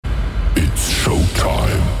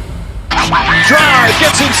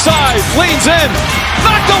gets inside, leans in,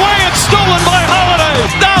 knocked away and stolen by Holiday.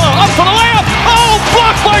 Dalla up for the layup. Oh,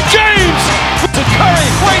 blocked by James. To Curry,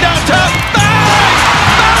 way downtown. Bang!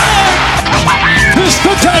 Bang! This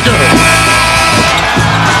the dagger.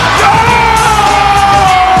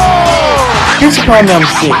 Here's the problem I'm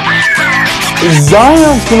seeing.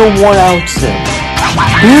 Zion's gonna want out soon.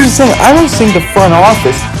 Here's the thing, I don't think the front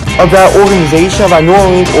office of that organization, of that New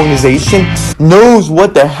Orleans organization, knows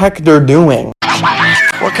what the heck they're doing.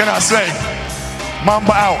 What can I say?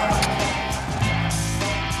 Mamba out.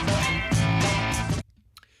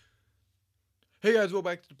 Hey guys,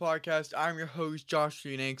 welcome back to the podcast. I'm your host, Josh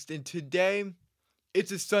Phoenix, and today,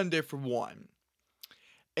 it's a Sunday for one.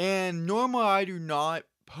 And normally I do not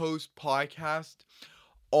post podcast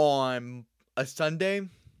on a Sunday.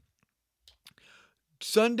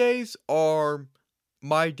 Sundays are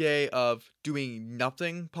my day of doing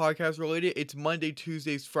nothing podcast related. It's Monday,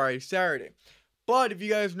 Tuesdays, Friday, Saturday. But if you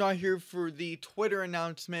guys are not here for the Twitter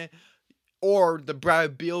announcement or the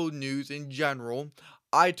Brad Beal news in general,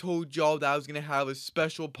 I told y'all that I was going to have a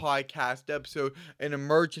special podcast episode, an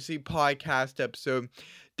emergency podcast episode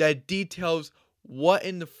that details what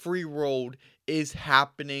in the free world is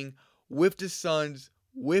happening with the Suns,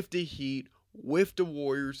 with the Heat, with the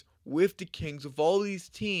Warriors, with the Kings, with all these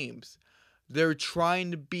teams. They're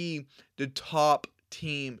trying to be the top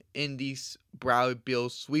team in these Brad Beal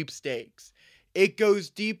sweepstakes. It goes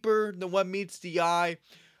deeper than what meets the eye.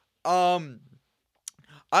 I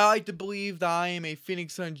like to believe that I am a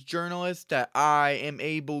Phoenix Suns journalist, that I am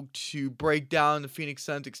able to break down the Phoenix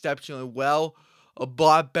Suns exceptionally well, a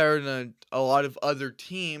lot better than a lot of other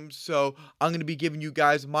teams. So I'm going to be giving you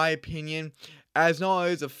guys my opinion as not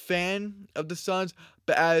only as a fan of the Suns,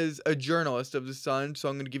 but as a journalist of the Suns. So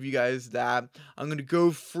I'm going to give you guys that. I'm going to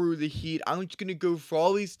go through the Heat. I'm just going to go through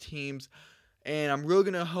all these teams, and I'm really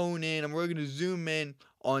going to hone in. I'm really going to zoom in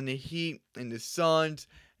on the Heat and the Suns,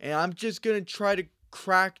 and I'm just going to try to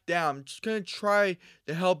crack down. I'm just going to try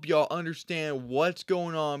to help y'all understand what's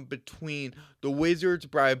going on between the Wizards,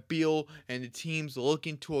 Brad Beal, and the teams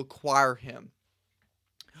looking to acquire him.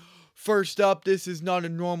 First up, this is not a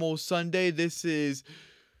normal Sunday. This is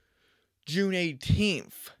June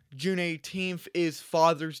 18th. June 18th is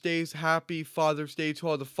Father's Day. Happy Father's Day to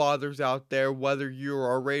all the fathers out there. Whether you're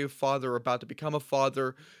already a father or about to become a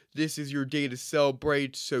father, this is your day to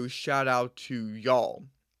celebrate, so shout out to y'all.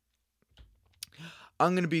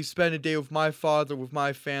 I'm going to be spending a day with my father, with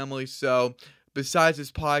my family, so besides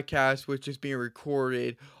this podcast, which is being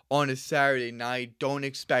recorded on a Saturday night, don't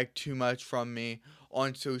expect too much from me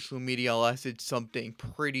on social media unless it's something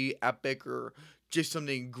pretty epic or just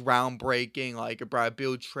something groundbreaking like a Brad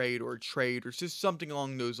Beal trade or just something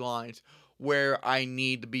along those lines where I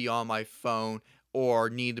need to be on my phone or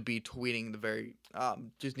need to be tweeting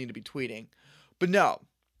just need to be tweeting. But no,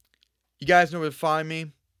 you guys know where to find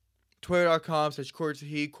me.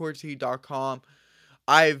 Twitter.com/CourtsHeat, CourtsHeat.com.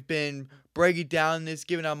 I've been breaking down this,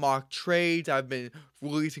 giving out mock trades. I've been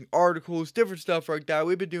releasing articles, different stuff like that.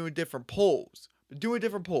 We've been doing different polls.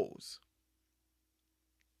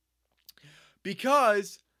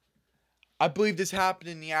 Because I believe this happened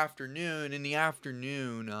in the afternoon.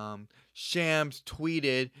 Shams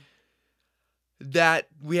tweeted that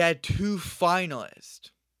we had two finalists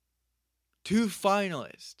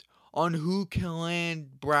on who can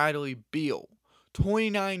land Bradley Beal.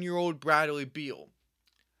 29-year-old Bradley Beal.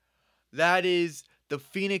 That is the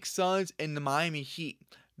Phoenix Suns and the Miami Heat.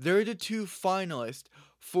 They're the two finalists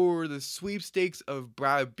for the sweepstakes of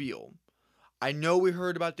Brad Beal. I know we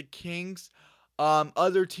heard about the Kings.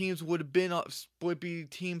 Other teams would be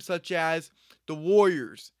teams such as the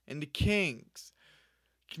Warriors and the Kings.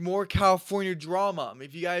 More California drama.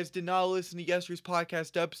 If you guys did not listen to yesterday's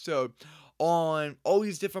podcast episode on all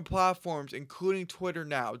these different platforms, including Twitter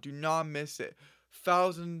now, do not miss it.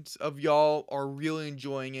 Thousands of y'all are really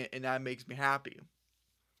enjoying it, and that makes me happy.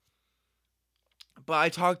 But I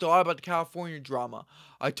talked a lot about the California drama.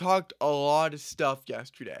 I talked a lot of stuff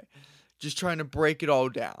yesterday, just trying to break it all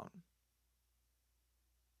down.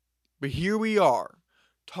 But here we are,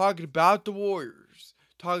 talking about the Warriors,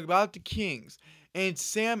 talking about the Kings, and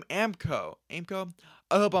Sam Amco.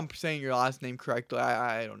 I hope I'm saying your last name correctly.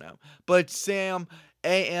 I don't know. But Sam,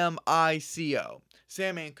 A-M-I-C-O.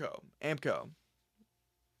 Sam Amco.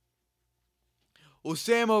 Well,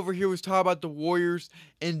 Sam over here was talking about the Warriors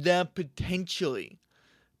and them potentially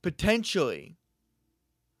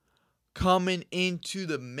coming into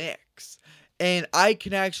the mix. And I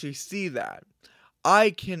can actually see that.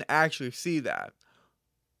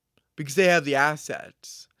 Because they have the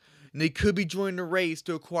assets. And they could be joining the race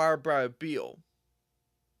to acquire Brad Beal.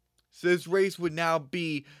 So this race would now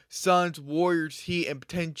be Suns, Warriors, Heat, and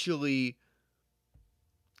potentially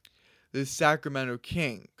the Sacramento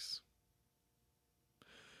Kings.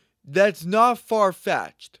 That's not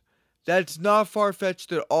far-fetched. That's not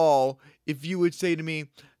far-fetched at all if you would say to me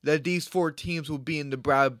that these 4 teams will be in the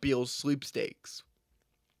Brad Beal sweepstakes.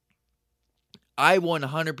 I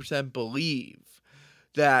 100% believe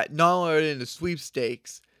that not only are they in the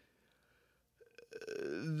sweepstakes,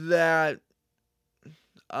 that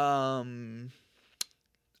I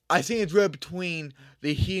think it's really between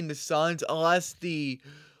the Heat and the Suns, unless the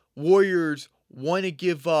Warriors want to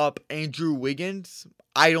give up Andrew Wiggins.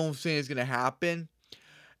 I don't think it's going to happen.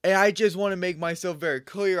 And I just want to make myself very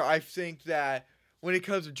clear. I think that when it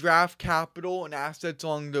comes to draft capital and assets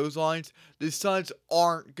along those lines, the Suns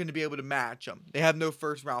aren't going to be able to match them. They have no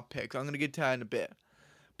first round picks. I'm going to get to that in a bit.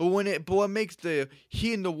 But what makes the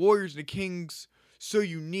Heat and the Warriors and the Kings so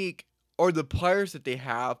unique are the players that they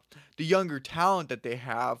have, the younger talent that they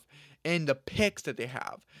have, and the picks that they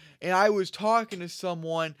have. And I was talking to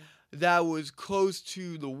someone that was close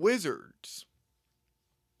to the Wizards.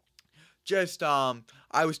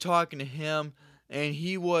 I was talking to him, and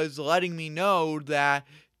he was letting me know that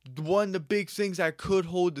one of the big things that could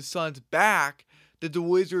hold the Suns back, that the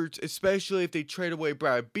Wizards, especially if they trade away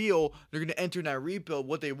Brad Beal, they're going to enter that rebuild.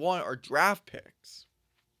 What they want are draft picks.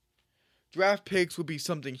 Draft picks would be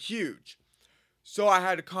something huge. So I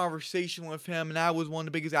had a conversation with him, and I was one of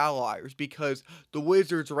the biggest outliers because the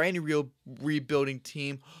Wizards or any real rebuilding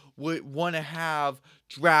team would want to have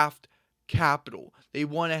draft capital. They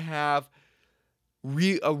want to have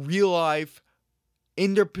a real life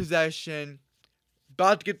in their possession,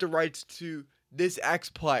 about to get the rights to this X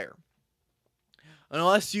player.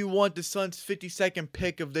 Unless you want the Suns' 52nd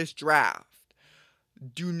pick of this draft,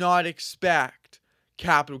 do not expect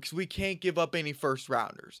capital because we can't give up any first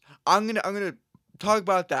rounders. I'm gonna talk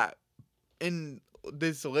about that in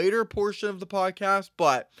this later portion of the podcast,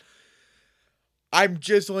 but I'm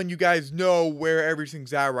just letting you guys know where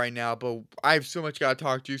everything's at right now. But I have so much gotta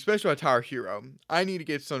talk to you, especially about Tower Hero. I need to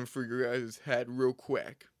get something for your guys' head real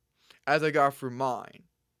quick, as I got for mine.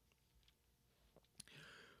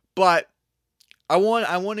 But I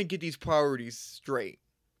want to get these priorities straight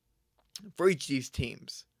for each of these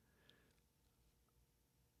teams.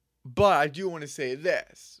 But I do want to say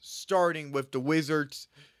this, starting with the Wizards.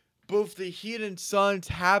 Both the Heat and Suns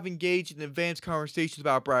have engaged in advanced conversations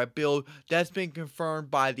about Brad Beal. That's been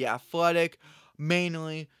confirmed by The Athletic,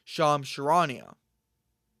 mainly Shams Charania.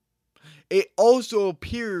 It also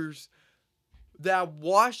appears that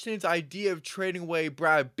Washington's idea of trading away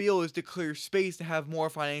Brad Beal is to clear space to have more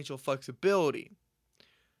financial flexibility.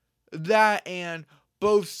 That and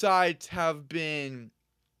both sides have been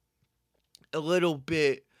a little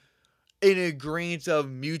bit in agreement of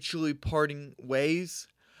mutually parting ways.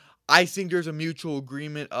 I think there's a mutual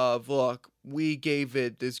agreement of, look, we gave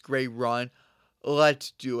it this great run.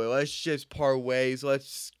 Let's do it. Let's just part ways.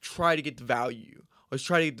 Let's try to get the value.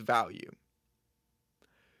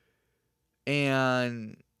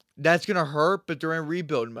 And that's going to hurt, but they're in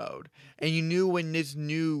rebuild mode. And you knew when this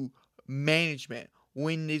new management,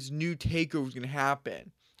 when this new takeover was going to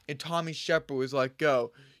happen, and Tommy Shepard was let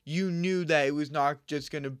go, you knew that it was not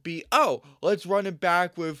just going to be, let's run it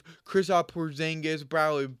back with Kristaps Porzingis,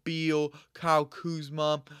 Bradley Beal, Kyle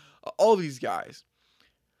Kuzma, all these guys.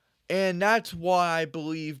 And that's why I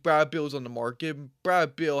believe Brad Beal's on the market.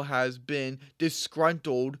 Brad Beal has been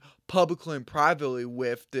disgruntled publicly and privately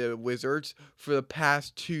with the Wizards for the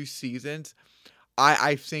past 2 seasons.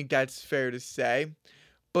 I think that's fair to say.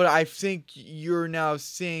 But I think you're now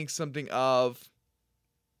seeing something of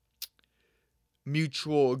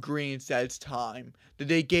mutual agreement that it's time. That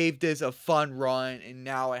they gave this a fun run and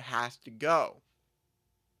now it has to go.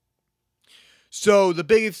 So the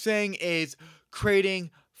biggest thing is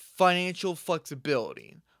creating financial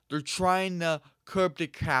flexibility. They're trying to curb the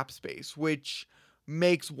cap space, which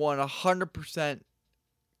makes 100%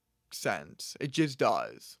 sense. It just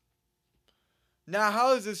does. Now,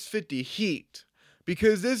 how does this fit the Heat?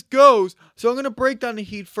 Because this goes, so I'm going to break down the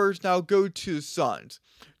Heat first, now go to the Suns.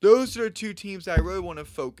 Those are the 2 teams that I really want to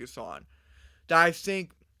focus on, that I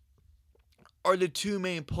think are the 2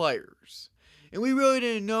 main players. And we really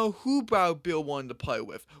didn't know who Brad Beal wanted to play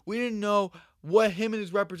with. We didn't know what him and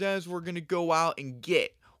his representatives were going to go out and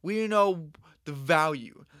get. We didn't know the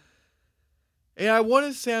value. And I want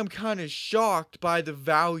to say I'm kind of shocked by the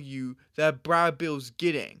value that Brad Beal's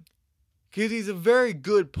getting. Because he's a very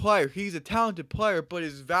good player. He's a talented player, but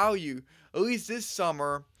his value, at least this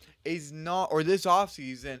summer, is not, or this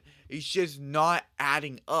offseason, is just not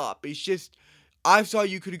adding up. It's just, I thought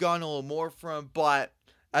you could have gotten a little more from him, but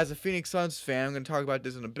as a Phoenix Suns fan, I'm going to talk about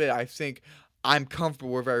this in a bit, I think I'm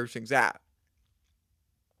comfortable where everything's at.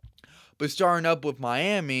 But starting up with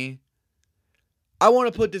Miami, I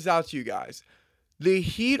want to put this out to you guys. The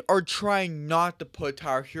Heat are trying not to put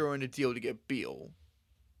Tyler Hero in a deal to get Beal.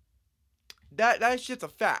 That's just a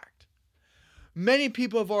fact. Many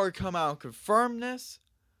people have already come out and confirmed this,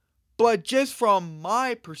 but just from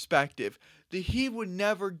my perspective, the Heat would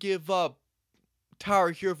never give up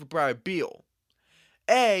Tyler Hero for Bradley Beal.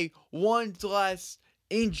 One's less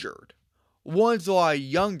injured. One's a lot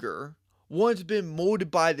younger. One's been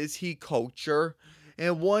molded by this Heat culture.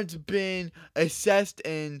 And one's been assessed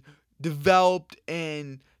and developed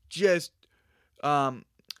and just, I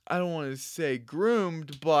don't want to say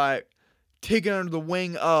groomed, but taken under the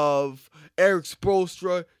wing of Eric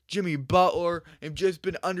Spoelstra, Jimmy Butler, and just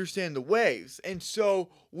been understanding the waves. And so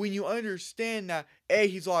when you understand that, A,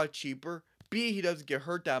 he's a lot cheaper, B, he doesn't get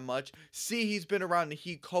hurt that much, C, he's been around the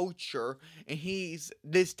Heat culture, and he's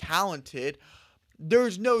this talented,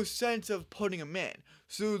 there's no sense of putting him in.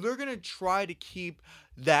 So they're going to try to keep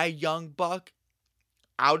that young buck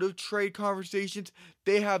out of trade conversations.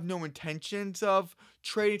 They have no intentions of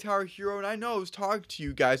trading Tyler Hero, and I know I was talking to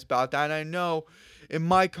you guys about that, and I know in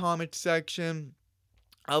my comment section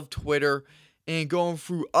of Twitter and going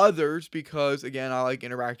through others, because again, I like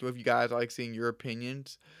interacting with you guys, I like seeing your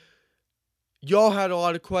opinions. Y'all had a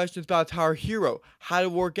lot of questions about Tyler Hero. How did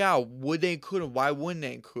it work out? Would they include him? Why wouldn't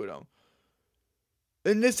they include him?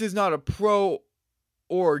 And this is not a pro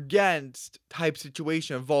or against type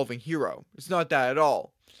situation involving Hero. It's not that at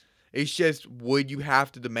all. It's just, would you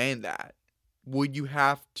have to demand that? Would you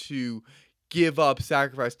have to give up,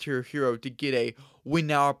 sacrifice Tyler Hero to get a win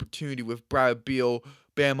now opportunity with Brad Beal,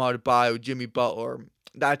 Bam Adebayo, Jimmy Butler,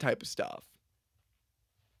 that type of stuff?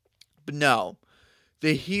 But no,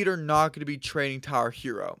 the Heat are not going to be trading Tyler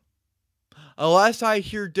Hero. Unless I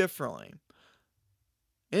hear differently.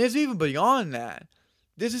 And it's even beyond that.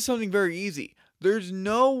 This is something very easy. There's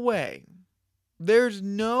no way the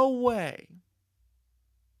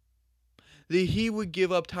Heat would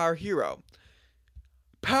give up Tyler Hero.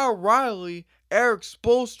 Pat Riley, Eric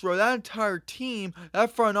Spoelstra, that entire team,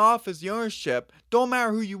 that front office, the ownership, don't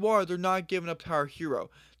matter who you are, they're not giving up Tyler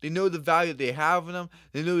Hero. They know the value they have in him,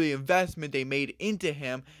 they know the investment they made into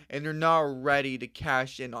him, and they're not ready to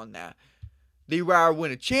cash in on that. They'd rather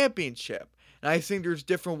win a championship. And I think there's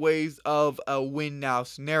different ways of a win-now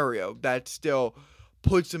scenario that still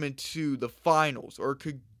puts them into the finals or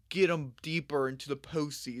could get them deeper into the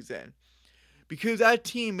postseason. Because that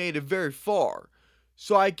team made it very far.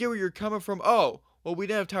 So I get where you're coming from. Oh, well, we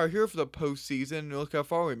didn't have Tyler Hero for the postseason, and look how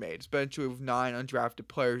far we made. Especially with 9 undrafted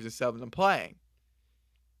players and 7 of them playing.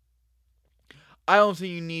 I don't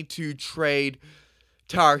think you need to trade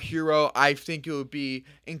Tyler Hero. I think it would be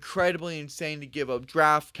incredibly insane to give up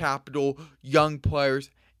draft capital, young players,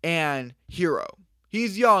 and Hero.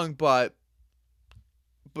 He's young, but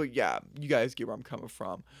yeah, you guys get where I'm coming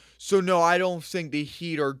from. So no, I don't think the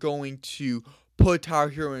Heat are going to put Tyler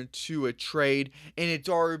Hero into a trade, and it's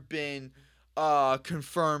already been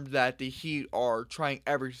confirmed that the Heat are trying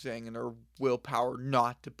everything in their willpower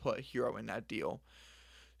not to put Hero in that deal.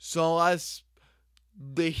 So unless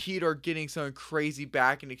the Heat are getting something crazy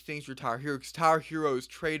back in exchange for Tyler Hero, because Tyler Hero's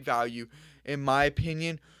trade value, in my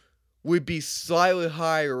opinion, would be slightly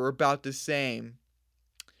higher or about the same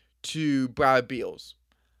to Brad Beal's.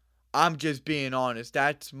 I'm just being honest.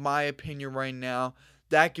 That's my opinion right now.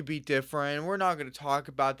 That could be different, and we're not going to talk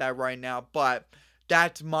about that right now, but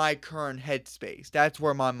that's my current headspace. That's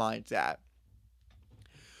where my mind's at.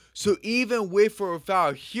 So even with or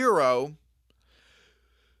without Hero,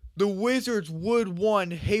 the Wizards would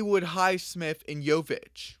want Haywood Highsmith and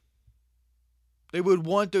Jovic. They would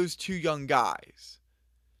want those two young guys.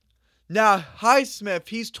 Now, Highsmith,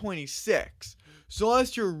 he's 26. So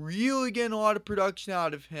unless you're really getting a lot of production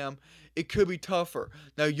out of him, it could be tougher.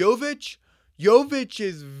 Now, Jovic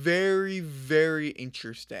is very, very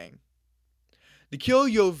interesting. Nikola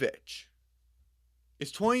Jovic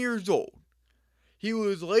is 20 years old. He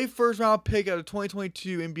was a late first-round pick out of the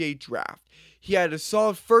 2022 NBA draft. He had a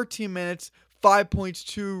solid 13 minutes, 5 points,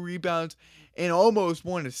 2 rebounds, and almost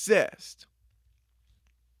 1 assist.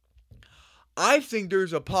 I think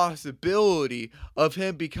there's a possibility of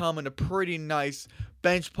him becoming a pretty nice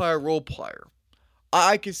bench player, role player.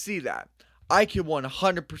 I can see that. I can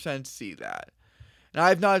 100% see that. And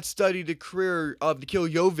I've not studied the career of Nikola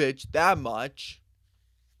Jovic that much,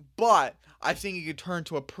 but I think he could turn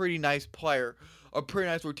to a pretty nice player, a pretty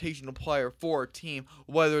nice rotational player for a team,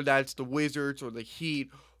 whether that's the Wizards or the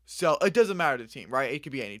Heat. So it doesn't matter the team, right? It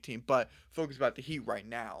could be any team, but focus about the Heat right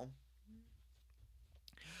now.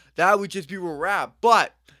 That would just be where we're at.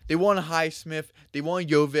 But they want Highsmith, they want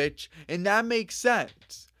Jovic, and that makes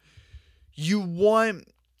sense. You want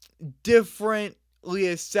differently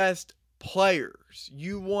assessed players.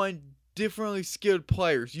 You want differently skilled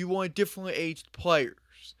players. You want differently aged players.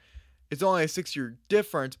 It's only a 6-year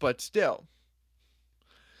difference, but still.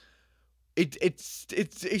 It's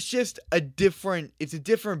just a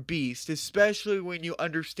different beast, especially when you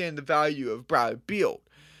understand the value of Brad Beal.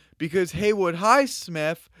 Because Haywood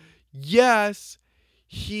Highsmith, yes,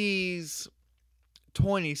 he's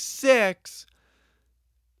 26,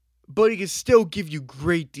 but he can still give you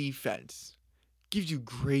great defense.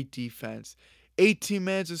 18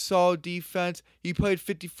 minutes of solid defense. He played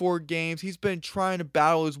 54 games. He's been trying to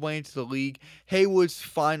battle his way into the league. Haywood's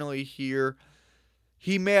finally here.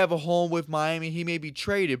 He may have a home with Miami. He may be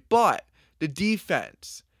traded, but the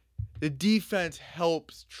defense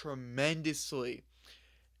helps tremendously.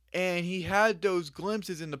 And he had those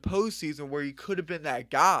glimpses in the postseason where he could have been that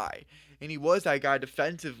guy. And he was that guy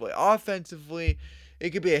defensively. Offensively, it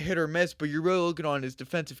could be a hit or miss, but you're really looking on his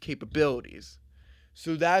defensive capabilities.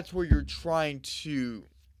 So that's where you're trying to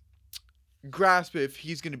grasp if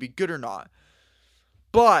he's going to be good or not.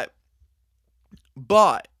 But,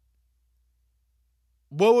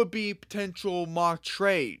 what would be potential mock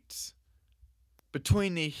trades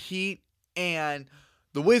between the Heat and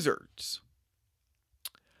the Wizards?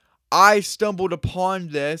 I stumbled upon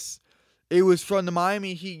this. It was from the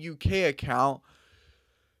Miami Heat UK account.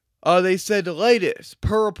 They said the latest.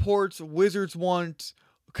 Per reports, Wizards want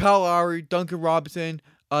Kyle Lowry, Duncan Robinson,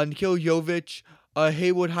 Nikola Jovic,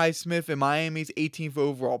 Haywood Highsmith, and Miami's 18th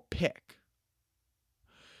overall pick.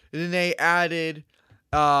 And then they added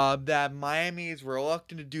that Miami is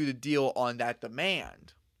reluctant to do the deal on that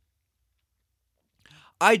demand.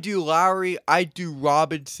 I do Lowry, I do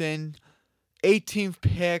Robinson, 18th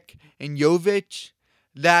pick, and Jovic.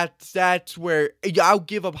 That's where I'll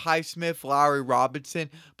give up Highsmith, Lowry, Robinson,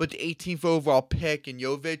 but the 18th overall pick and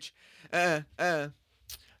Jovic,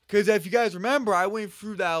 Because if you guys remember, I went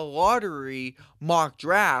through that lottery mock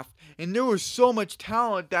draft, and there was so much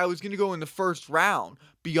talent that was going to go in the first round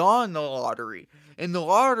beyond the lottery. In the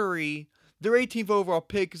lottery, their 18th overall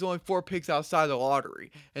pick is only 4 picks outside the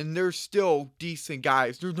lottery, and there's still decent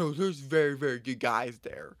guys. There's very, very good guys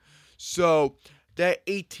there. So that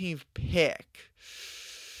 18th pick,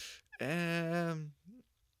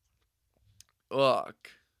 look,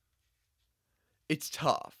 it's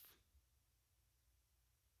tough.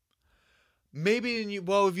 Maybe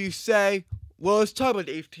if you say, let's talk about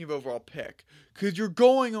the 18th overall pick, because you're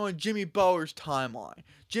going on Jimmy Butler's timeline.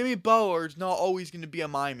 Jimmy Butler's not always going to be a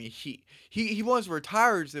Miami Heat. He once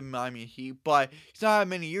retired as a Miami Heat, but he's not had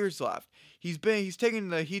many years left. He's taken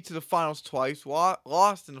the Heat to the finals twice,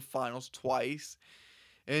 lost in the finals twice,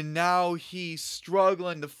 and now he's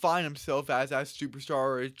struggling to find himself as that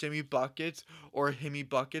superstar, or Jimmy Buckets, or Himmy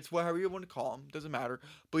Buckets, whatever you want to call him, doesn't matter,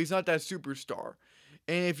 but he's not that superstar.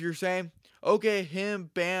 And if you're saying, okay, him,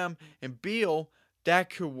 Bam, and Beal, that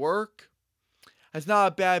could work, that's not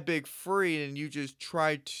a bad big free, and you just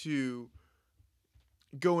try to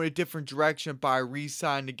go in a different direction by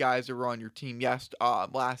re-signing the guys that were on your team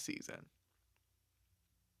last season.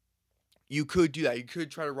 You could do that. You could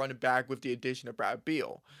try to run it back with the addition of Brad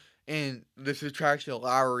Beal and the subtraction of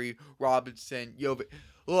Lowry, Robinson, Jovic.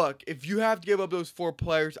 Look, if you have to give up those 4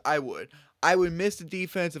 players, I would. I would miss the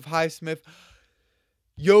defense of Highsmith.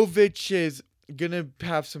 Jovic is going to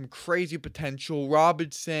have some crazy potential.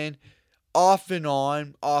 Robinson, off and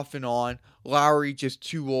on. Lowry, just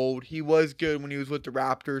too old. He was good when he was with the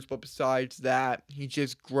Raptors, but besides that, he's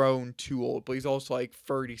just grown too old. But he's also like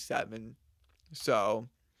 37. So,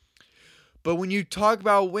 but when you talk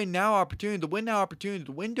about win-now opportunity, the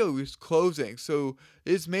window is closing. So,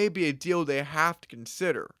 this may be a deal they have to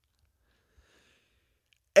consider.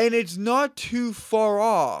 And it's not too far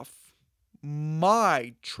off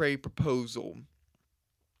my trade proposal,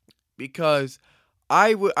 because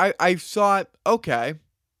I thought, okay,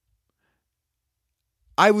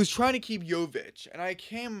 I was trying to keep Jovic,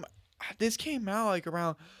 and this came out like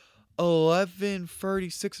around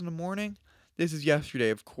 11:36 in the morning. This is yesterday,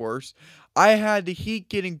 of course. I had the Heat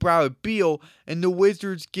getting Brad Beal and the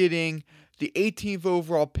Wizards getting the 18th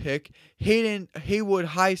overall pick, Haywood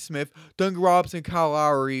Highsmith, Duncan Robinson, Kyle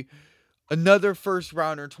Lowry, another first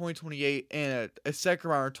rounder in 2028, and a second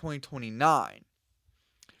rounder in 2029.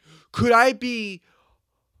 Could I be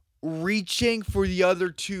reaching for the other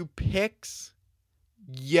 2 picks?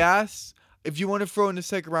 Yes. If you want to throw in the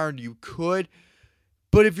second rounder, you could.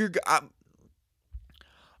 But if you're...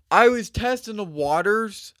 I was testing the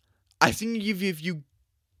waters. I think if you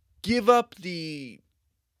give up the...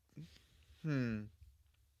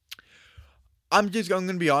 I'm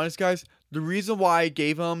gonna be honest, guys. The reason why I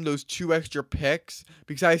gave him those 2 extra picks,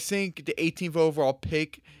 because I think the 18th overall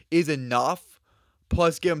pick is enough.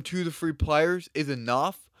 Plus, give him 2 of the free players is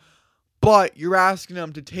enough. But you're asking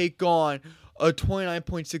him to take on a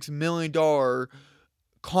 $29.6 million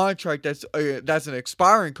contract that's an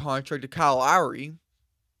expiring contract to Kyle Lowry.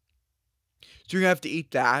 So you're gonna have to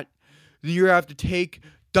eat that. Then you're gonna have to take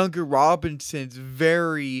Duncan Robinson's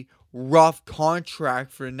very rough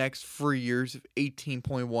contract for the next 3 years of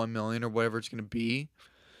 $18.1 million or whatever it's gonna be.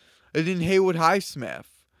 And then Haywood Highsmith,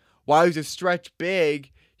 while he's a stretch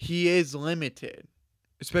big, he is limited,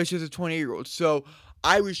 especially as a 28-year-old. So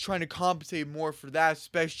I was trying to compensate more for that,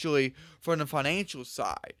 especially from the financial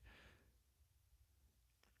side.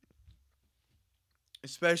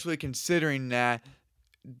 Especially considering that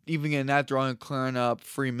even in that, they're only clearing up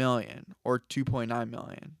 $3 million or $2.9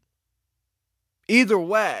 million. Either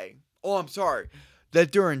way, that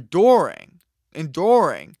they're enduring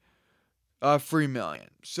 $3 million.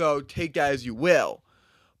 So take that as you will.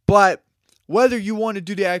 But whether you want to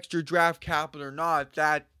do the extra draft capital or not,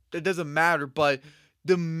 that doesn't matter. But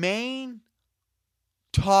the main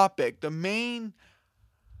topic, the main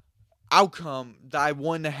outcome that I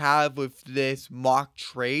wanted to have with this mock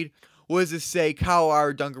trade was to say Kyle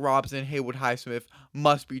Lowry, Duncan Robinson, and Haywood Highsmith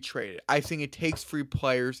must be traded. I think it takes 3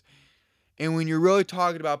 players. And when you're really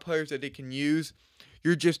talking about players that they can use,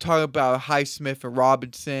 you're just talking about Highsmith and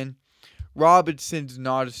Robinson. Robinson's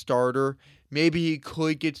not a starter. Maybe he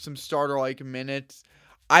could get some starter-like minutes.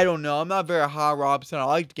 I don't know. I'm not very high on Robinson. I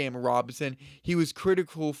like the game of Robinson. He was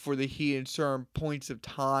critical for the Heat in certain points of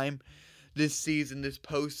time this season, this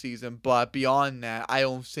postseason. But beyond that, I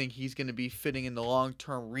don't think he's going to be fitting in the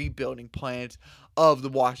long-term rebuilding plans of the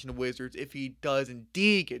Washington Wizards if he does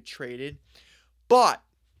indeed get traded. But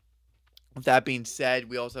with that being said,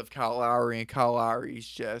 we also have Kyle Lowry, and Kyle Lowry's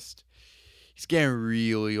he's getting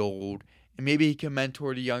really old. And maybe he can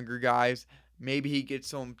mentor the younger guys. Maybe he gets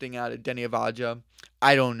something out of Denny Avaja.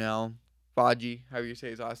 I don't know. Vaji, however you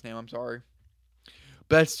say his last name, I'm sorry.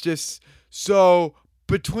 But that's just... So,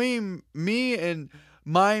 between me and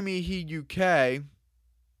Miami Heat UK,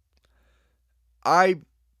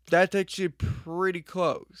 that's actually pretty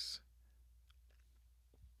close.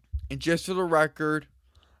 And just for the record,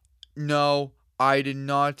 no, I did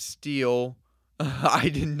not steal... I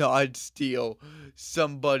did not steal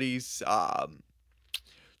somebody's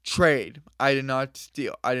trade. I did not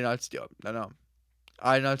steal. No.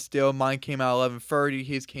 I did not steal. Mine came out 11:30.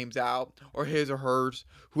 His came out, or his or hers,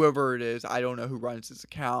 whoever it is. I don't know who runs this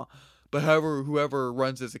account, but whoever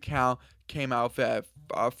runs this account came out at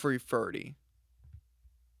 3:30.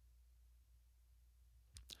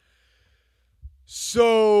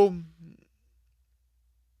 So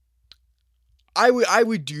I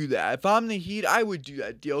would do that. If I'm the Heat, I would do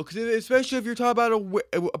that deal. Because especially if you're talking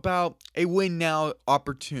about a win now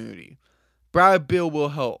opportunity. Bradley Beal will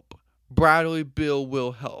help.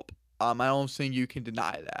 I don't think you can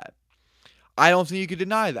deny that. I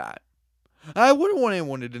wouldn't want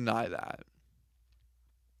anyone to deny that.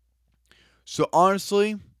 So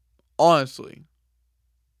honestly,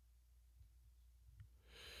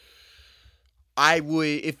 I would,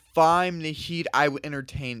 if I'm the Heat, I would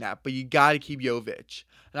entertain that. But you got to keep Jovic.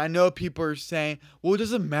 And I know people are saying, well, it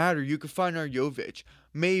doesn't matter. You can find our Jovic.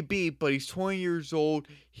 Maybe, but he's 20 years old.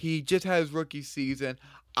 He just had his rookie season.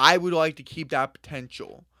 I would like to keep that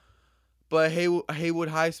potential. But Haywood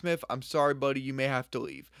Highsmith, I'm sorry, buddy. You may have to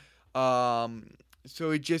leave.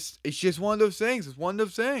 So it's just one of those things. It's one of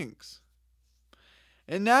those things.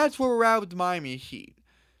 And that's where we're at with the Miami Heat.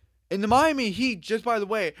 And the Miami Heat, just by the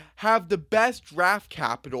way, have the best draft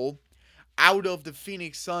capital out of the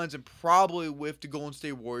Phoenix Suns and probably with the Golden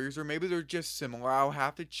State Warriors. Or maybe they're just similar. I'll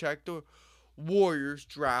have to check the Warriors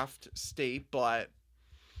draft state. But,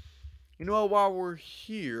 you know what, while we're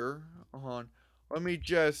here, let me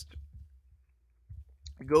just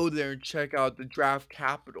go there and check out the draft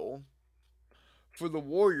capital for the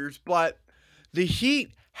Warriors. But the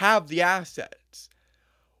Heat have the assets.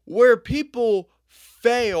 Where people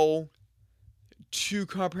fail to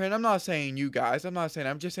comprehend, I'm not saying you guys,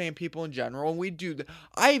 I'm just saying people in general, and we do,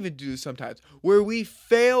 I even do this sometimes, where we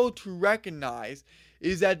fail to recognize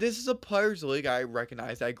is that this is a players' league. I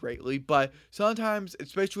recognize that greatly, but sometimes,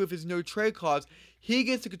 especially with his no trade clause, he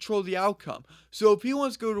gets to control the outcome. So if he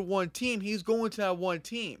wants to go to one team, he's going to that one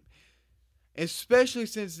team. Especially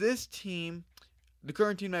since this team, the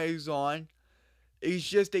current team that he's on, is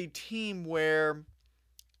just a team where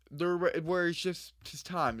it's just his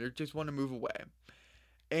time. They just want to move away.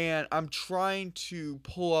 And I'm trying to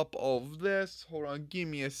pull up all of this. Hold on, give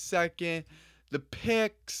me a second. The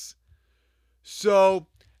picks. So,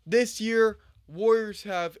 this year, Warriors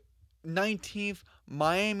have 19th.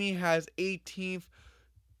 Miami has 18th.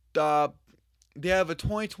 They have a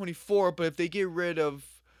 2024, but if they get rid of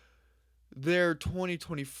their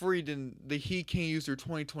 2023, then the Heat can't use their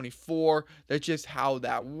 2024. That's just how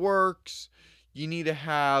that works. You need to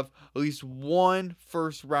have at least one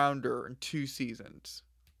first rounder in 2 seasons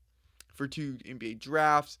for 2 NBA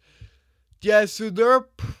drafts. Yeah, so they're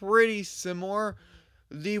pretty similar.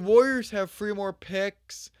 The Warriors have 3 more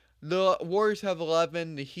picks. The Warriors have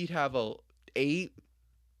 11. The Heat have 8.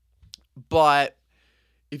 But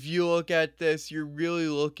if you look at this, you're really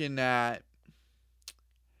looking at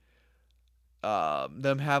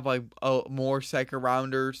them have like more second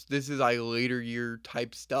rounders. This is like later year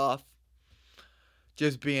type stuff.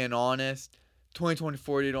 Just being honest.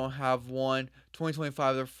 2024 they don't have one.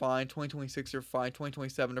 2025 they're fine. 2026 they're fine.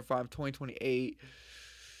 2027 they're fine. 2028.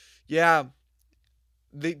 Yeah.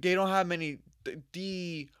 They don't have many.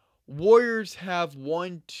 The Warriors have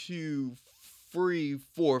 1, 2, 3,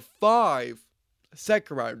 4, 5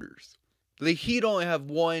 second rounders. The Heat only have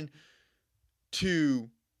 1, 2.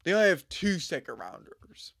 They only have 2 second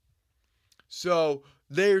rounders. So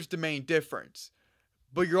there's the main difference.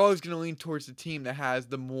 But you're always going to lean towards the team that has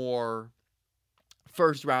the more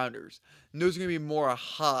first rounders. And those are going to be more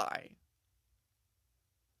high.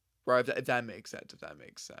 Right? If that makes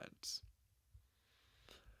sense.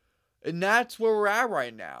 And that's where we're at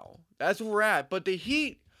right now. That's where we're at. But the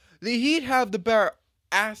Heat have the better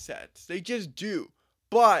assets. They just do.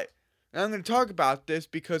 But, and I'm going to talk about this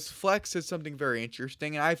because Flex said something very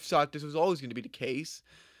interesting, and I thought this was always going to be the case.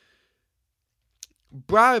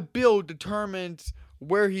 Beal determines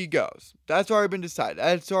where he goes. That's already been decided.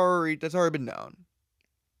 That's already been known.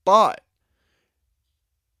 But,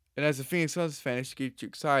 and as a Phoenix Suns fan, it should get you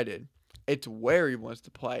excited. It's where he wants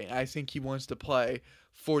to play. And I think he wants to play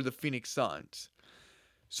for the Phoenix Suns.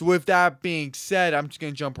 So with that being said, I'm just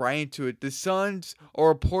going to jump right into it. The Suns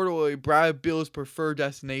are reportedly Brad Beal's preferred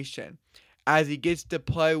destination, as he gets to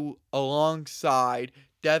play alongside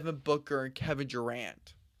Devin Booker and Kevin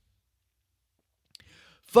Durant.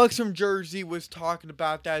 Flex from Jersey was talking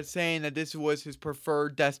about that, saying that this was his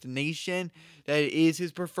preferred destination, that it is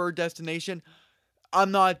his preferred destination.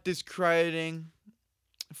 I'm not discrediting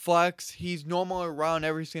Flex. He's normally around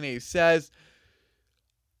everything that he says.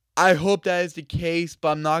 I hope that is the case, but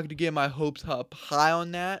I'm not going to get my hopes up high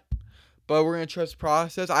on that. But we're going to trust the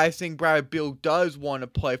process. I think Brad Beal does want to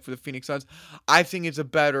play for the Phoenix Suns. I think it's a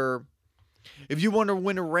better... If you want to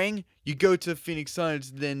win a ring, you go to the Phoenix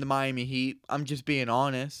Suns than the Miami Heat. I'm just being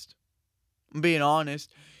honest.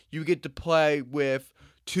 You get to play with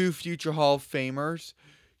 2 future Hall of Famers.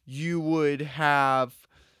 You would have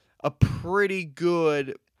a pretty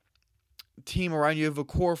good team around you. Have a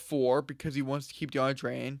core 4 because he wants to keep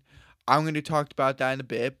DeAndre in. I'm going to talk about that in a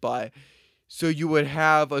bit, but so you would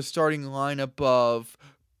have a starting lineup of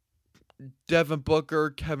Devin Booker,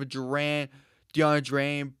 Kevin Durant,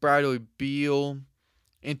 DeAndre, Bradley Beal,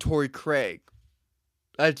 and Torrey Craig.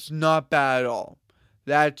 That's not bad at all.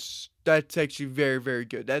 That's actually very, very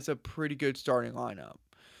good. That's a pretty good starting lineup.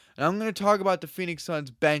 And I'm going to talk about the Phoenix Suns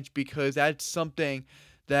bench because that's something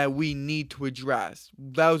that we need to address.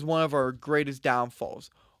 That was one of our greatest downfalls.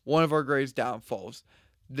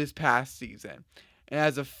 This past season. And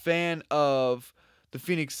as a fan of the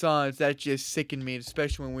Phoenix Suns, that just sickened me,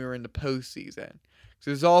 especially when we were in the postseason.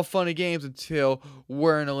 So it's all fun and games until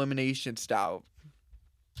we're in elimination style.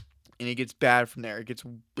 And it gets bad from there. It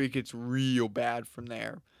gets real bad from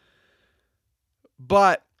there.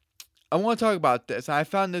 But I want to talk about this. I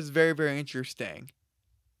found this very, very interesting.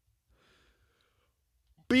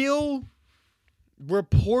 Beal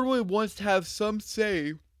reportedly wants to have some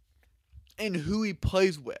say in who he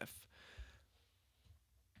plays with.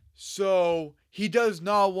 So he does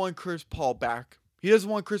not want Chris Paul back. He doesn't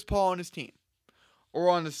want Chris Paul on his team or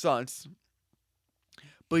on the Suns.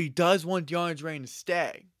 But he does want DeAndre to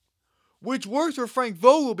stay. Which works for Frank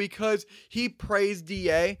Vogel because he praised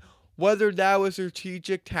DA, whether that was a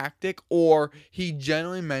strategic tactic or he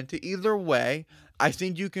genuinely meant it. Either way, I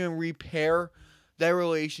think you can repair that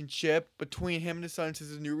relationship between him and the Suns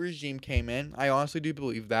since his new regime came in. I honestly do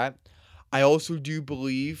believe that. I also do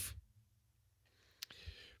believe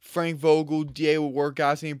Frank Vogel, DA will work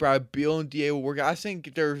out. I think Brad Beal and DA will work out. I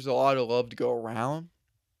think there's a lot of love to go around.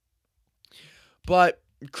 But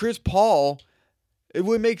Chris Paul, it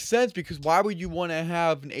would make sense because why would you want to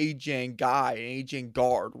have an aging guy, an aging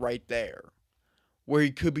guard right there where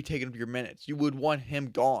he could be taking up your minutes? You would want him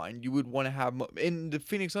gone. You would want to have, and the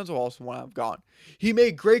Phoenix Suns will also want to have gone. He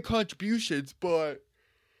made great contributions, but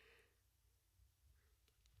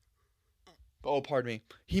pardon me.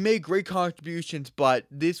 He made great contributions, but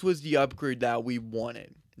this was the upgrade that we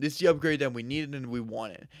wanted. This is the upgrade that we needed and we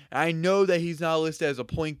wanted. And I know that he's not listed as a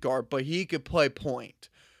point guard, but he could play point.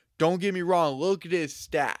 Don't get me wrong. Look at his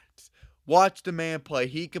stats. Watch the man play.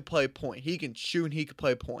 He can play point. He can shoot and he can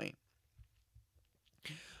play point.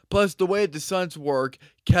 Plus, the way the Suns work,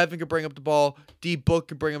 Kevin can bring up the ball, D-Book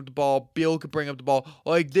can bring up the ball, Beal can bring up the ball.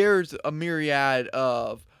 Like, there's a myriad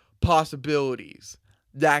of possibilities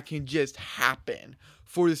that can just happen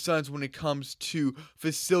for the Suns when it comes to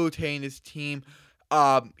facilitating this team,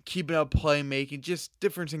 keeping up playmaking, just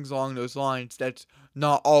different things along those lines. That's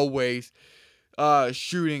not always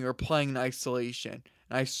shooting or playing in isolation.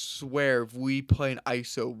 And I swear, if we play an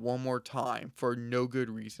ISO one more time for no good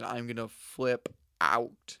reason, I'm going to flip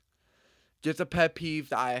out. Just a pet peeve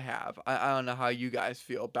that I have. I don't know how you guys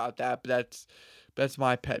feel about that, but that's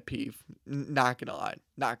my pet peeve. Not gonna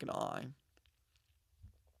lie.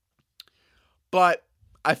 But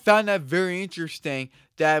I found that very interesting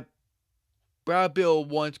that Brad Beal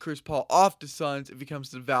wants Chris Paul off the Suns if he comes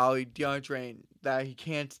to the Valley. DeAndre, that he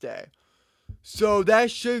can't stay. So that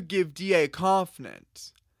should give DA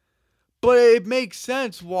confidence. But it makes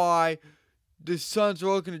sense why the Suns are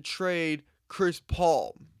looking to trade Chris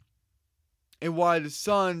Paul. And why the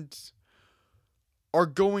Suns are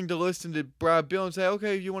going to listen to Brad Beal and say,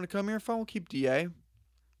 okay, you want to come here? Fine, we'll keep DA.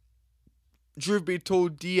 Truth be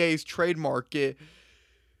told, DA's trade market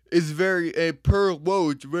is very, it's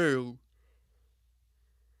very,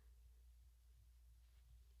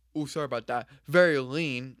 sorry about that. Very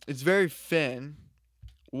lean. It's very thin.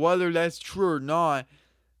 Whether that's true or not,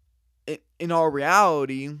 in all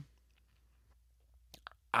reality,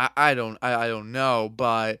 I don't know,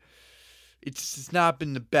 but it's not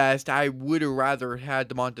been the best. I would have rather had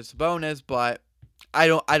Domantas Sabonis, but I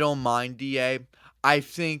don't mind DA. I don't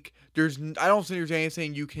think there's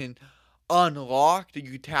anything you can unlock that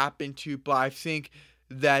you can tap into, but I think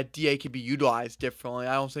that DA can be utilized differently.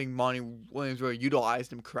 I don't think Monty Williams really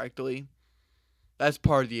utilized him correctly. That's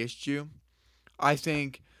part of the issue. I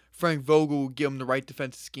think Frank Vogel will give him the right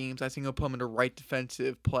defensive schemes. I think he'll put him in the right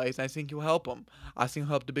defensive plays. I think he'll help him. I think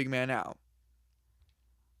he'll help the big man out.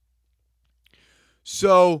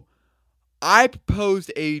 So, I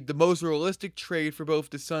proposed the most realistic trade for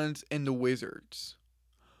both the Suns and the Wizards.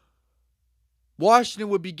 Washington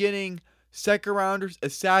would be getting second rounders, a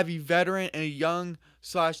savvy veteran, and a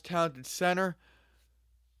young/talented center.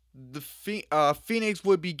 The Phoenix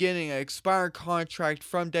would be getting an expiring contract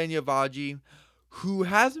from Daniel Vaji, who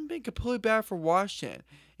hasn't been completely bad for Washington,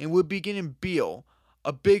 and would be getting Beal,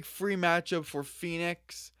 a big free matchup for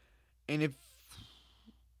Phoenix.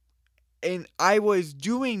 And I was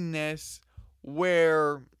doing this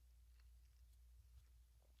where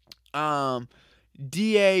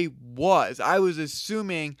DA was. I was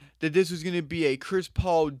assuming that this was going to be a Chris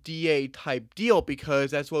Paul DA type deal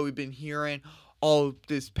because that's what we've been hearing all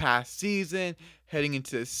this past season, heading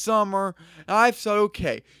into the summer. And I thought,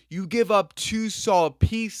 okay, you give up two solid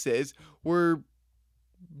pieces where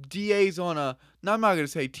DA's on I'm not going to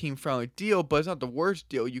say team-friendly deal, but it's not the worst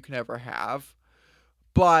deal you can ever have.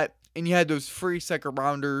 And you had those free second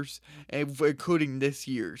rounders, including this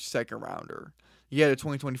year's second rounder. You had a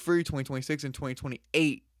 2023, 2026, and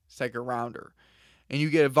 2028 second rounder. And you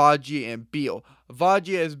get Vaji and Beal.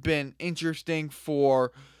 Vaji has been interesting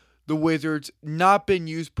for the Wizards, not been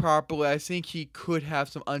used properly. I think he could have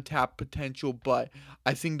some untapped potential, but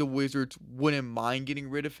I think the Wizards wouldn't mind getting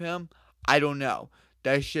rid of him. I don't know.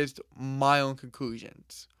 That's just my own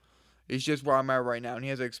conclusions. It's just where I'm at right now, and he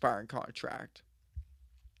has an expiring contract.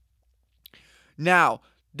 Now,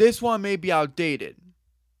 this one may be outdated.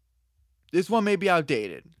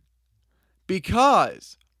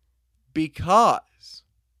 Because if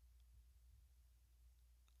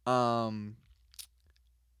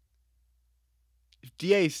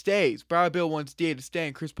DA stays, Brad Beal wants DA to stay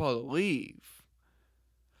and Chris Paul to leave.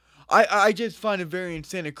 I just find it very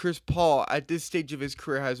insane that Chris Paul, at this stage of his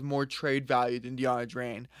career, has more trade value than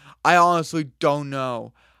DeAndre. I honestly don't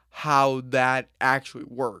know how that actually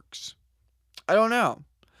works. I don't know.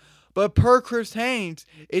 But per Chris Haynes,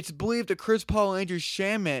 it's believed that Chris Paul and Andrew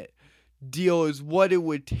Shamet deal is what it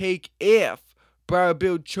would take if Brad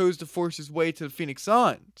Beal chose to force his way to the Phoenix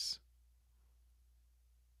Suns.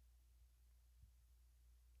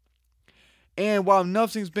 And while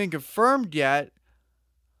nothing's been confirmed yet,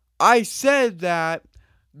 I said that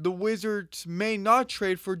the Wizards may not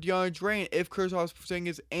trade for DeAndre if Kristaps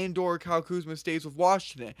Porzingis and/or Kyle Kuzma stays with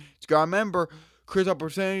Washington. You gotta remember, Kristaps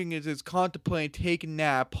Porzingis is contemplating taking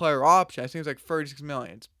that player option. I think it's like $36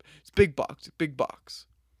 million. It's big bucks.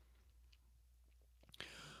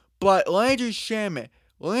 But Landry Shamet,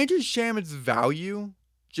 Landry Shamet's value,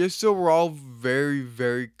 just so we're all very,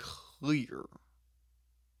 very clear,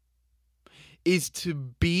 is to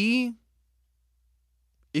be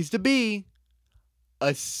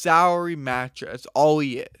a salary matcher. That's all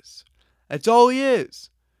he is. That's all he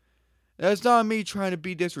is. That's not me trying to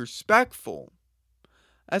be disrespectful.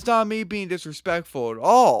 That's not me being disrespectful at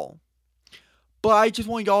all. But I just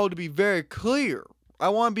want y'all to be very clear. I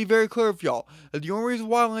want to be very clear with y'all. That the only reason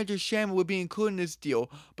why Landry Shamet would be included in this deal,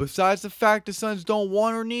 besides the fact the Suns don't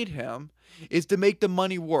want or need him, is to make the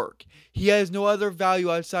money work. He has no other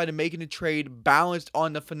value outside of making a trade balanced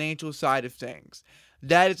on the financial side of things.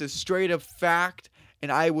 That is a straight up fact,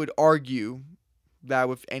 and I would argue that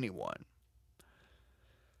with anyone.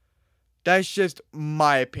 That's just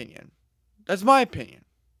my opinion. That's my opinion.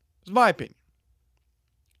 It's my opinion.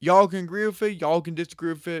 Y'all can agree with it. Y'all can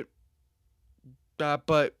disagree with it.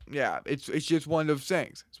 But yeah, it's just one of those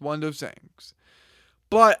things. It's one of those things.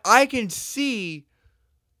 But I can see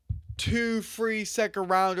 2 free second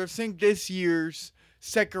rounders. I think this year's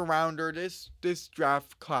second rounder, this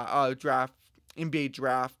draft NBA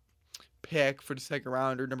draft pick for the second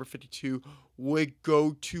rounder, number 52, would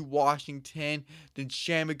go to Washington. Then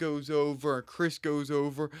Shamet goes over and Chris goes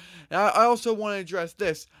over. And I also want to address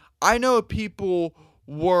this. I know people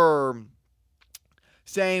were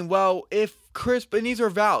saying, well, if Chris, and these are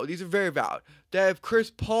valid, these are very valid, that if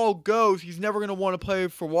Chris Paul goes, he's never going to want to play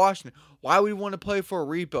for Washington. Why would he want to play for a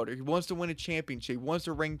rebuilder? He wants to win a championship. He wants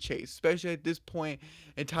a ring chase, especially at this point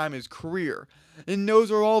in time in his career. And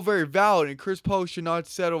those are all very valid, and Chris Paul should not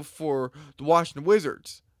settle for the Washington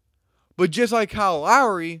Wizards. But just like Kyle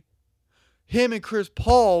Lowry, him and Chris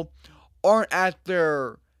Paul aren't at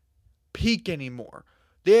their peak anymore.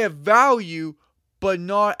 They have value, but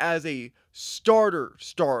not as a starter,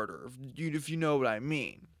 if you know what I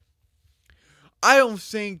mean. I don't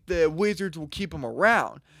think the Wizards will keep him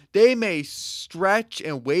around. They may stretch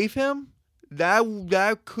and waive him.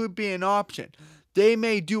 That could be an option. They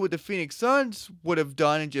may do what the Phoenix Suns would have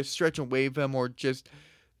done and just stretch and waive him, or just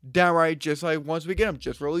downright just like once we get him,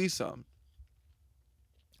 just release him.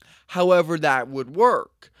 However that would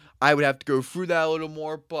work. I would have to go through that a little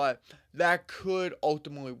more, but that could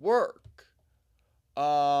ultimately work.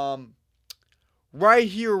 Right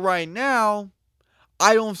here, right now,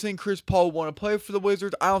 I don't think Chris Paul would want to play for the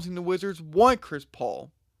Wizards. I don't think the Wizards want Chris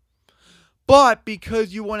Paul. But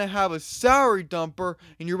because you want to have a salary dumper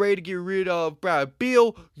and you're ready to get rid of Brad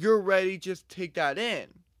Beal, you're ready to just take that in.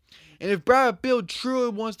 And if Brad Beal truly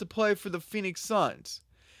wants to play for the Phoenix Suns,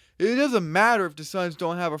 it doesn't matter if the Suns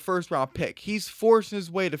don't have a first round pick. He's forcing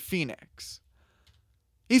his way to Phoenix.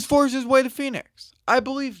 He's forcing his way to Phoenix. I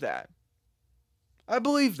believe that.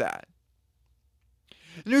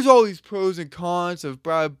 And there's all these pros and cons of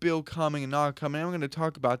Brad Beal coming and not coming. I'm going to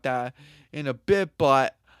talk about that in a bit,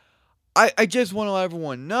 but I just want to let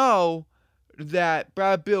everyone know that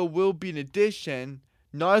Brad Beal will be an addition,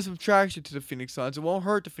 not a subtraction to the Phoenix Suns. It won't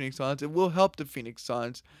hurt the Phoenix Suns. It will help the Phoenix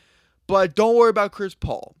Suns. But don't worry about Chris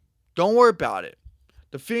Paul. Don't worry about it.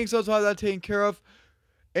 The Phoenix Suns will have that taken care of.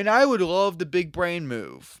 And I would love the big brain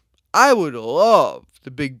move.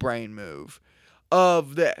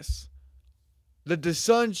 Of this. That the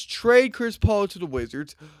Suns trade Chris Paul to the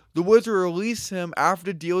Wizards. The Wizards release him after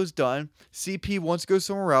the deal is done. CP wants to go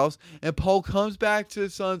somewhere else. And Paul comes back to the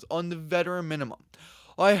Suns on the veteran minimum.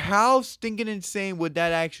 Like, how stinking insane would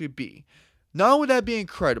that actually be? Not only would that be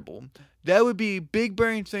incredible, that would be big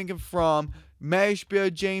brain thinking from Matt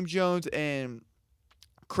Ishbia, James Jones, and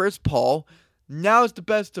Chris Paul. Now it's the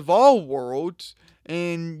best of all worlds.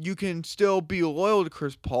 And you can still be loyal to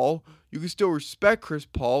Chris Paul. You can still respect Chris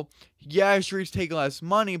Paul. Yeah, sure, he's taking less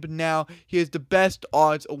money, but now he has the best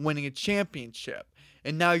odds of winning a championship.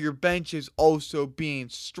 And now your bench is also being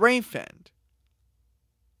strengthened.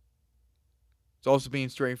 It's also being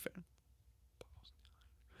strengthened.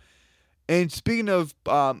 And speaking of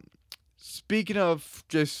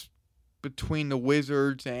just between the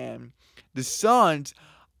Wizards and the Suns,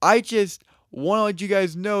 I just want to let you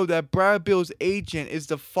guys know that Brad Beal's agent is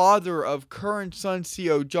the father of current Suns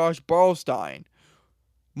CEO Josh Barlstein.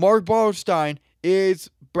 Mark Barlstein is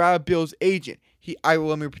Brad Beal's agent. Let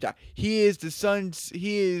me repeat that. He is the Suns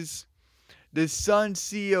CEO's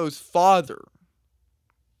father.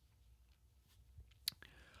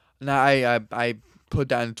 Now I put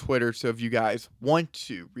that on Twitter, so if you guys want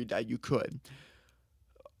to read that, you could.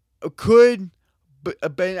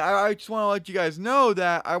 But I just want to let you guys know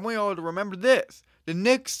that I want you all to remember this. The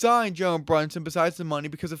Knicks signed Jalen Brunson besides the money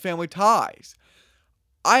because of family ties.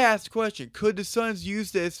 I asked the question, could the Suns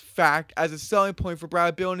use this fact as a selling point for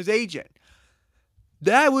Brad Beal and his agent?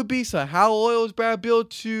 That would be so. How loyal is Brad Beal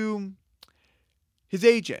to his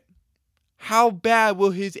agent? How bad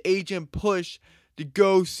will his agent push to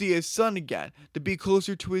go see his son again, to be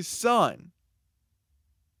closer to his son?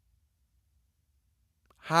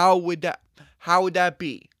 How would that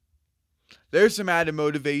be? There's some added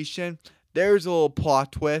motivation. There's a little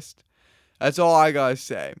plot twist. That's all I gotta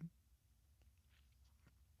say.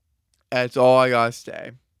 That's all I gotta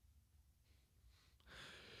say.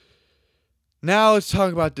 Now let's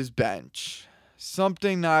talk about this bench.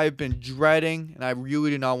 Something that I've been dreading and I really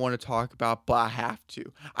do not want to talk about, but I have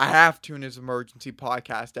to. I have to in this emergency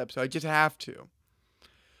podcast episode. I just have to.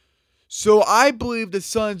 So I believe the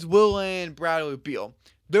Suns will land Bradley Beal.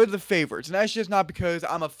 They're the favorites. And that's just not because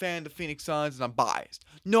I'm a fan of the Phoenix Suns and I'm biased.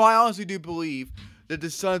 No, I honestly do believe that the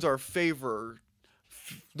Suns are favored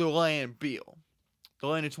to land Beal. To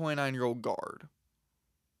land a 29-year-old guard.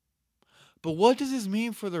 But what does this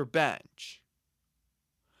mean for their bench?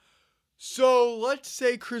 So let's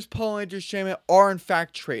say Chris Paul and Andrew Shaman are in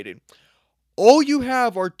fact traded. All you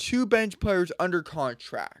have are 2 bench players under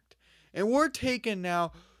contract. And we're taking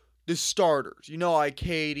now the starters. You know, like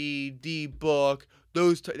KD, D-Book,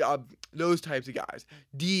 those types of guys.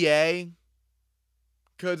 DA,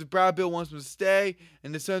 because if Brad Beal wants him to stay,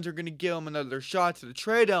 and the Suns are going to give him another shot to the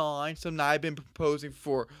trade deadline, something that I've been proposing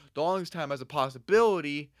for the longest time as a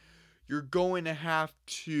possibility, you're going to have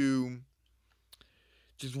to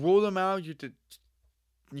just rule them out. You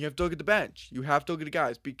have to look at the bench. You have to look at the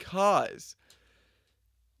guys, because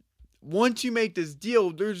once you make this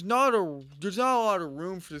deal, there's not a lot of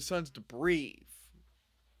room for the Suns to breathe.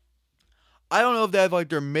 I don't know if they have like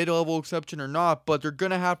their mid-level exception or not, but they're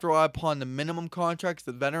going to have to rely upon the minimum contracts,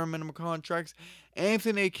 the veteran minimum contracts,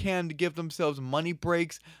 anything they can to give themselves money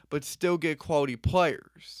breaks, but still get quality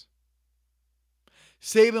players.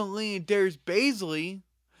 Saban Lee and Darius Bazley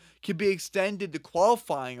can be extended the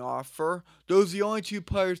qualifying offer. Those are the only 2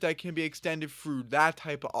 players that can be extended through that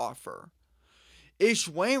type of offer. Ish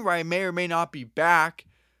Wainwright may or may not be back.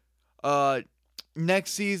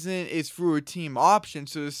 Next season is through a team option,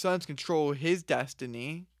 so the Suns control his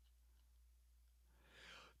destiny.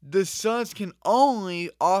 The Suns can only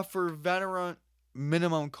offer veteran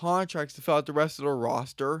minimum contracts to fill out the rest of the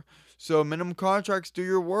roster. So minimum contracts, do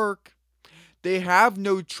your work. They have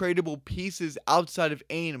no tradable pieces outside of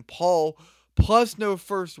Ain and Paul, plus no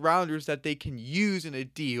first rounders that they can use in a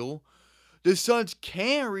deal. The Suns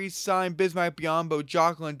can re-sign Bismack Biyombo,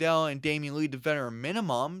 Jock Landale, and Damian Lee to veteran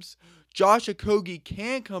minimums. Josh Okogie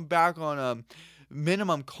can come back on a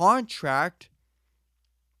minimum contract.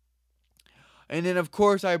 And then, of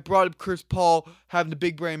course, I brought up Chris Paul having the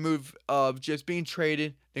big brain move of just being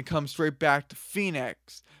traded and come straight back to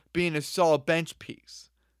Phoenix, being a solid bench piece.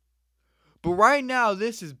 But right now,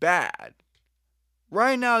 this is bad.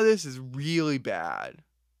 Right now, this is really bad.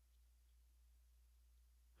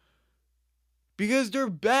 Because their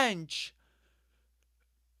bench,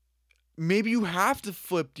 maybe you have to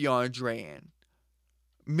flip DeAndre in.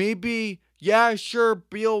 Maybe, yeah, sure,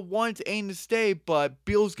 Beal wants Ain to stay, but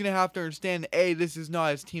Beal's going to have to understand, A, this is not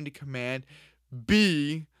his team to command.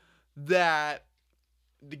 B, that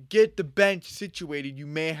to get the bench situated, you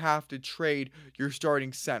may have to trade your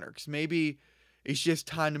starting center. Because maybe it's just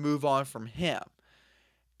time to move on from him.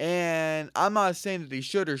 And I'm not saying that they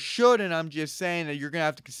should or shouldn't. I'm just saying that you're going to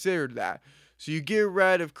have to consider that. So you get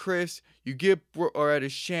rid of Chris, you get rid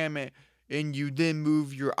of Shaman, and you then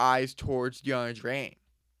move your eyes towards DeAndre Ain.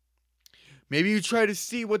 Maybe you try to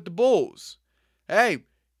see what the Bulls. Hey,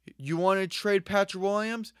 you want to trade Patrick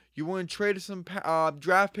Williams? You want to trade some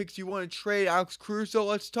draft picks? You want to trade Alex Caruso?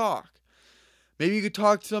 Let's talk. Maybe you could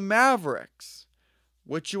talk to some Mavericks.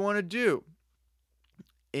 What you want to do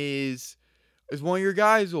is one of your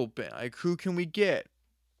guys open? Like, who can we get?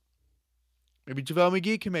 Maybe JaVale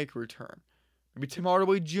McGee can make a return. Maybe Tim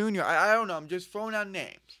Hardaway Jr. I don't know. I'm just throwing out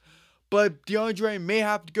names. But DeAndre may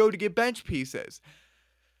have to go to get bench pieces.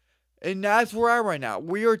 And that's where I'm right now.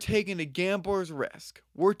 We are taking a gambler's risk.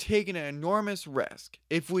 We're taking an enormous risk.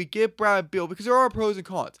 If we get Brad Beal, because there are pros and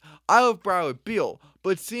cons. I love Bradley Beal,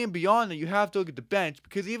 but seeing beyond that, you have to look at the bench.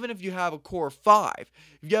 Because even if you have a core 5,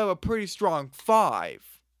 if you have a pretty strong 5,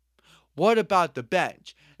 what about the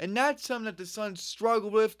bench? And that's something that the Suns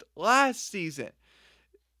struggled with last season.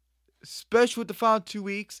 Especially with the final 2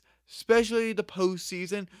 weeks. Especially the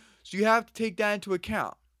postseason. So you have to take that into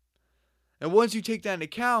account. And once you take that into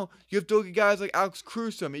account, you have to look at guys like Alex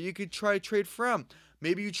Caruso. Maybe you could try to trade for him.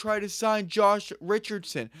 Maybe you try to sign Josh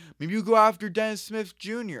Richardson. Maybe you go after Dennis Smith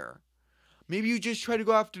Jr. Maybe you just try to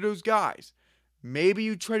go after those guys. Maybe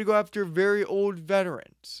you try to go after very old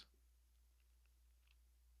veterans.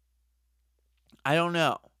 I don't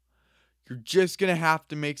know. You're just going to have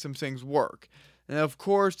to make some things work. And of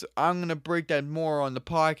course, I'm going to break that more on the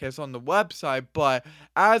podcast on the website. But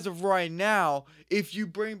as of right now, if you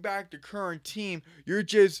bring back the current team, you're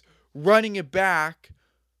just running it back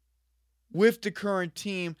with the current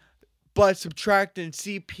team, but subtracting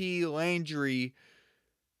CP, Landry,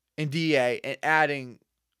 and DA and adding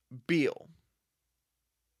Beal.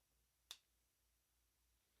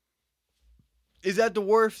 Is that the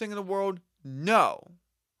worst thing in the world? No.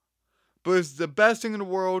 But is it the best thing in the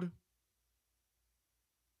world?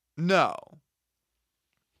 No.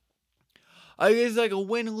 It's like a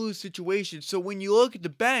win-lose situation. So when you look at the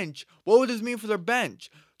bench, what would this mean for their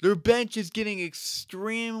bench? Their bench is getting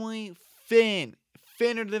extremely thin.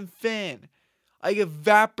 Thinner than thin. Like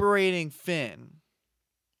evaporating thin.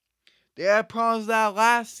 They had problems with that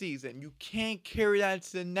last season. You can't carry that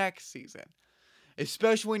to the next season.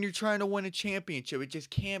 Especially when you're trying to win a championship. It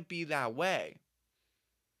just can't be that way.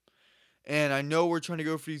 And I know we're trying to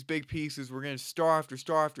go for these big pieces. We're going to star after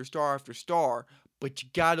star after star after star. But you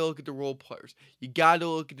got to look at the role players. You got to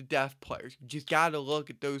look at the depth players. You just got to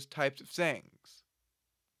look at those types of things.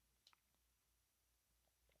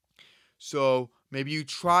 So maybe you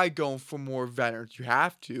try going for more veterans. You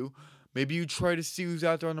have to. Maybe you try to see who's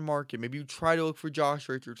out there on the market. Maybe you try to look for Josh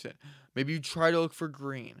Richardson. Maybe you try to look for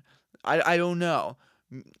Green. I don't know.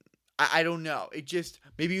 I don't know. It just,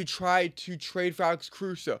 maybe you try to trade for Alex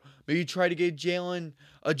Caruso. Maybe you try to get JaVale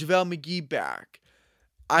McGee back.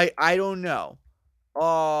 I don't know.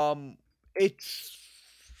 It's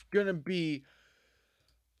gonna be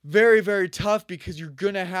very, very tough because you're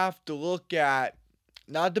gonna have to look at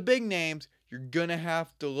not the big names. You're gonna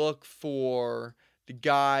have to look for the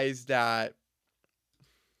guys that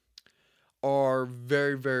are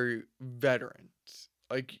very, very veterans.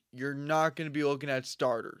 Like, you're not gonna be looking at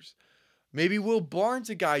starters. Maybe Will Barnes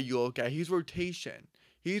a guy you look at. He's rotation.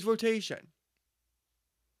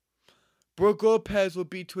 Brook Lopez would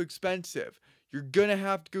be too expensive. You're going to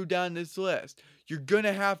have to go down this list. You're going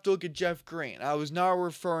to have to look at Jeff Green. I was not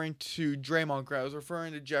referring to Draymond Green. I was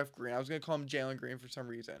referring to Jeff Green. I was going to call him Jalen Green for some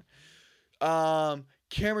reason.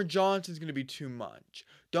 Cameron Johnson's going to be too much.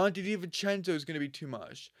 Dante DiVincenzo is going to be too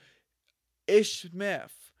much. Ish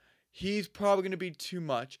Smith, he's probably going to be too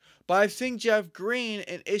much. But I think Jeff Green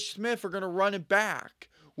and Ish Smith are going to run it back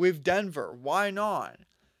with Denver. Why not?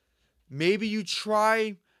 Maybe you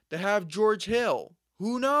try to have George Hill.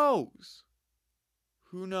 Who knows?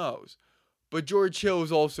 But George Hill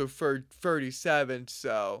is also 37,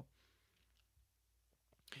 so.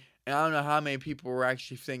 And I don't know how many people were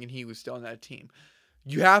actually thinking he was still on that team.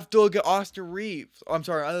 You have to look at Austin Rivers.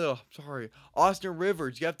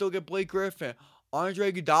 You have to look at Blake Griffin,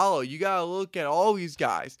 Andre Iguodala. You got to look at all these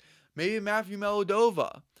guys. Maybe Matthew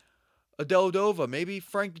Dellavedova. Maybe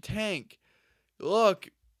Frank the Tank. Look,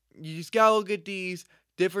 you just got to look at these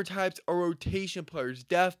different types of rotation players,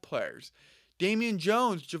 depth players. Damian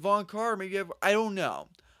Jones, Javon Carter, I don't know.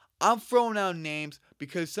 I'm throwing out names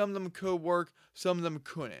because some of them could work, some of them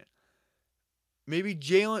couldn't. Maybe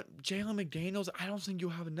Jalen McDaniels, I don't think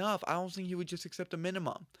you'll have enough. I don't think he would just accept a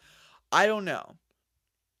minimum. I don't know.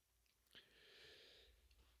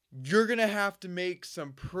 You're going to have to make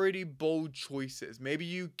some pretty bold choices. Maybe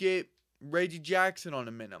you get Reggie Jackson on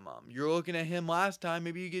a minimum. You're looking at him last time.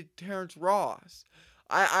 Maybe you get Terrence Ross.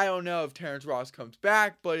 I don't know if Terrence Ross comes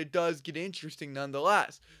back, but it does get interesting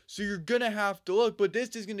nonetheless. So you're going to have to look, but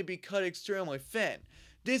this is going to be cut extremely thin.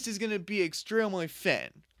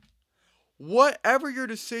 Whatever your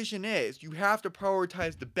decision is, you have to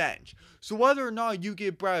prioritize the bench. So whether or not you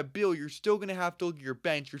get Brad Beal, you're still going to have to look at your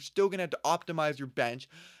bench. You're still going to have to optimize your bench.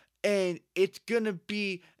 And it's going to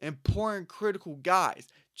be important, critical guys.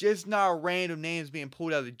 Just not random names being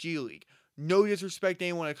pulled out of the G League. No disrespect to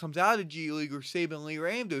anyone that comes out of the G League or Saban Lee or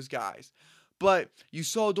any of those guys. But you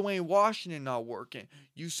saw Dwayne Washington not working.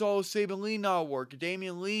 You saw Saban Lee not working.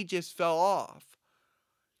 Damian Lee just fell off.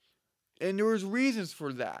 And there was reasons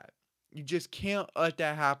for that. You just can't let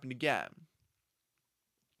that happen again.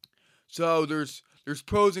 So there's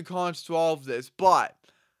pros and cons to all of this. But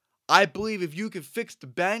I believe if you can fix the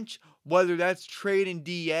bench, whether that's trading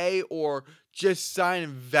DA or just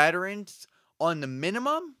signing veterans on the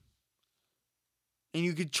minimum, and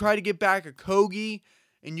you could try to get back a Kogi,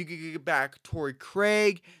 and you could get back Torrey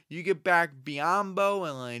Craig, you get back Biyombo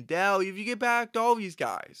and Landell, if you get back to all these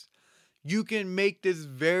guys, you can make this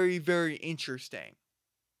very, very interesting.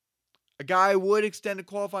 A guy I would extend a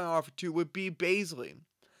qualifying offer to would be Baisley.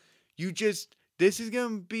 This is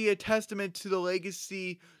going to be a testament to the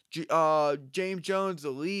legacy James Jones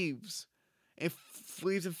leaves in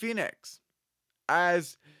Phoenix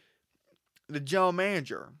as the general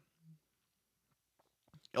manager.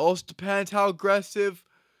 It also depends how aggressive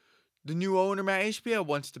the new owner, Matt Ishbia,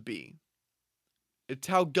 wants to be. It's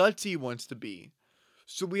how gutsy he wants to be.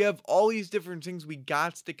 So we have all these different things we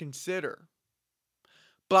got to consider.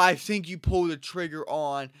 But I think you pull the trigger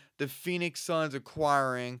on the Phoenix Suns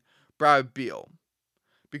acquiring Brad Beal.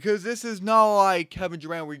 Because this is not like Kevin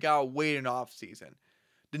Durant where you gotta wait an offseason.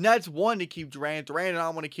 The Nets want to keep Durant. Durant and I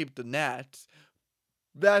want to keep the Nets.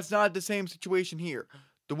 That's not the same situation here.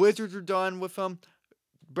 The Wizards are done with him.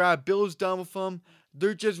 Brad Beal's done with him.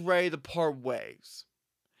 They're just ready to part ways.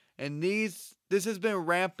 And this has been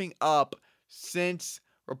ramping up since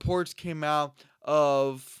reports came out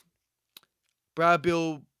of Brad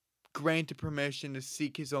Beal granted permission to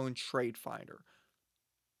seek his own trade finder,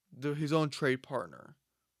 his own trade partner.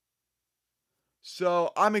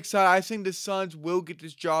 So I'm excited. I think the Suns will get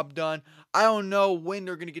this job done. I don't know when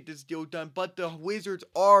they're going to get this deal done, but the Wizards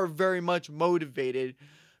are very much motivated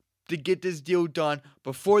to get this deal done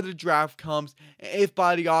before the draft comes. And if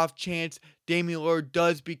by the off chance Damian Lillard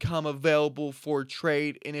does become available for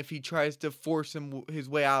trade, and if he tries to force his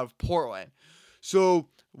way out of Portland. So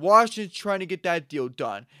Washington's trying to get that deal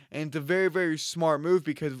done. And it's a very, very smart move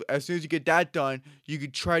because as soon as you get that done, you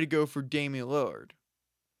could try to go for Damian Lillard.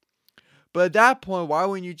 But at that point, why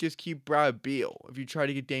wouldn't you just keep Brad Beal if you try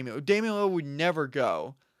to get Damian Lillard would never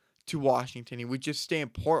go to Washington. He would just stay in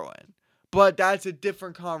Portland. But that's a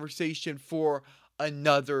different conversation for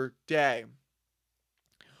another day.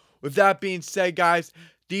 With that being said, guys,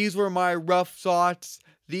 these were my rough thoughts.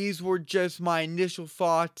 These were just my initial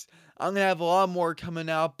thoughts. I'm going to have a lot more coming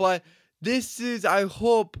out. But this is, I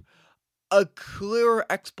hope, a clearer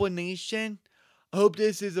explanation. I hope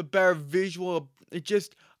this is a better visual,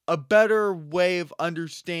 just a better way of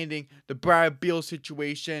understanding the Brad Beal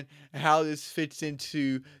situation and how this fits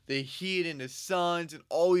into the Heat and the Suns and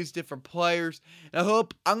all these different players. And I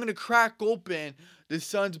hope I'm going to crack open the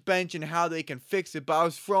Suns bench and how they can fix it. But I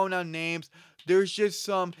was throwing out names. There's just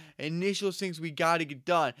some initial things we got to get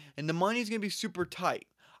done. And the money's going to be super tight.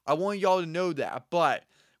 I want y'all to know that. But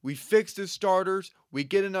we fix the starters. We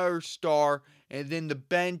get another star. And then the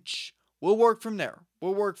bench, we'll work from there.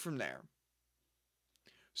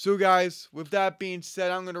 So guys, with that being said,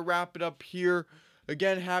 I'm going to wrap it up here.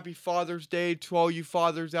 Again, happy Father's Day to all you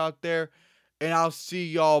fathers out there. And I'll see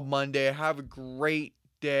y'all Monday. Have a great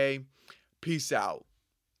day. Peace out.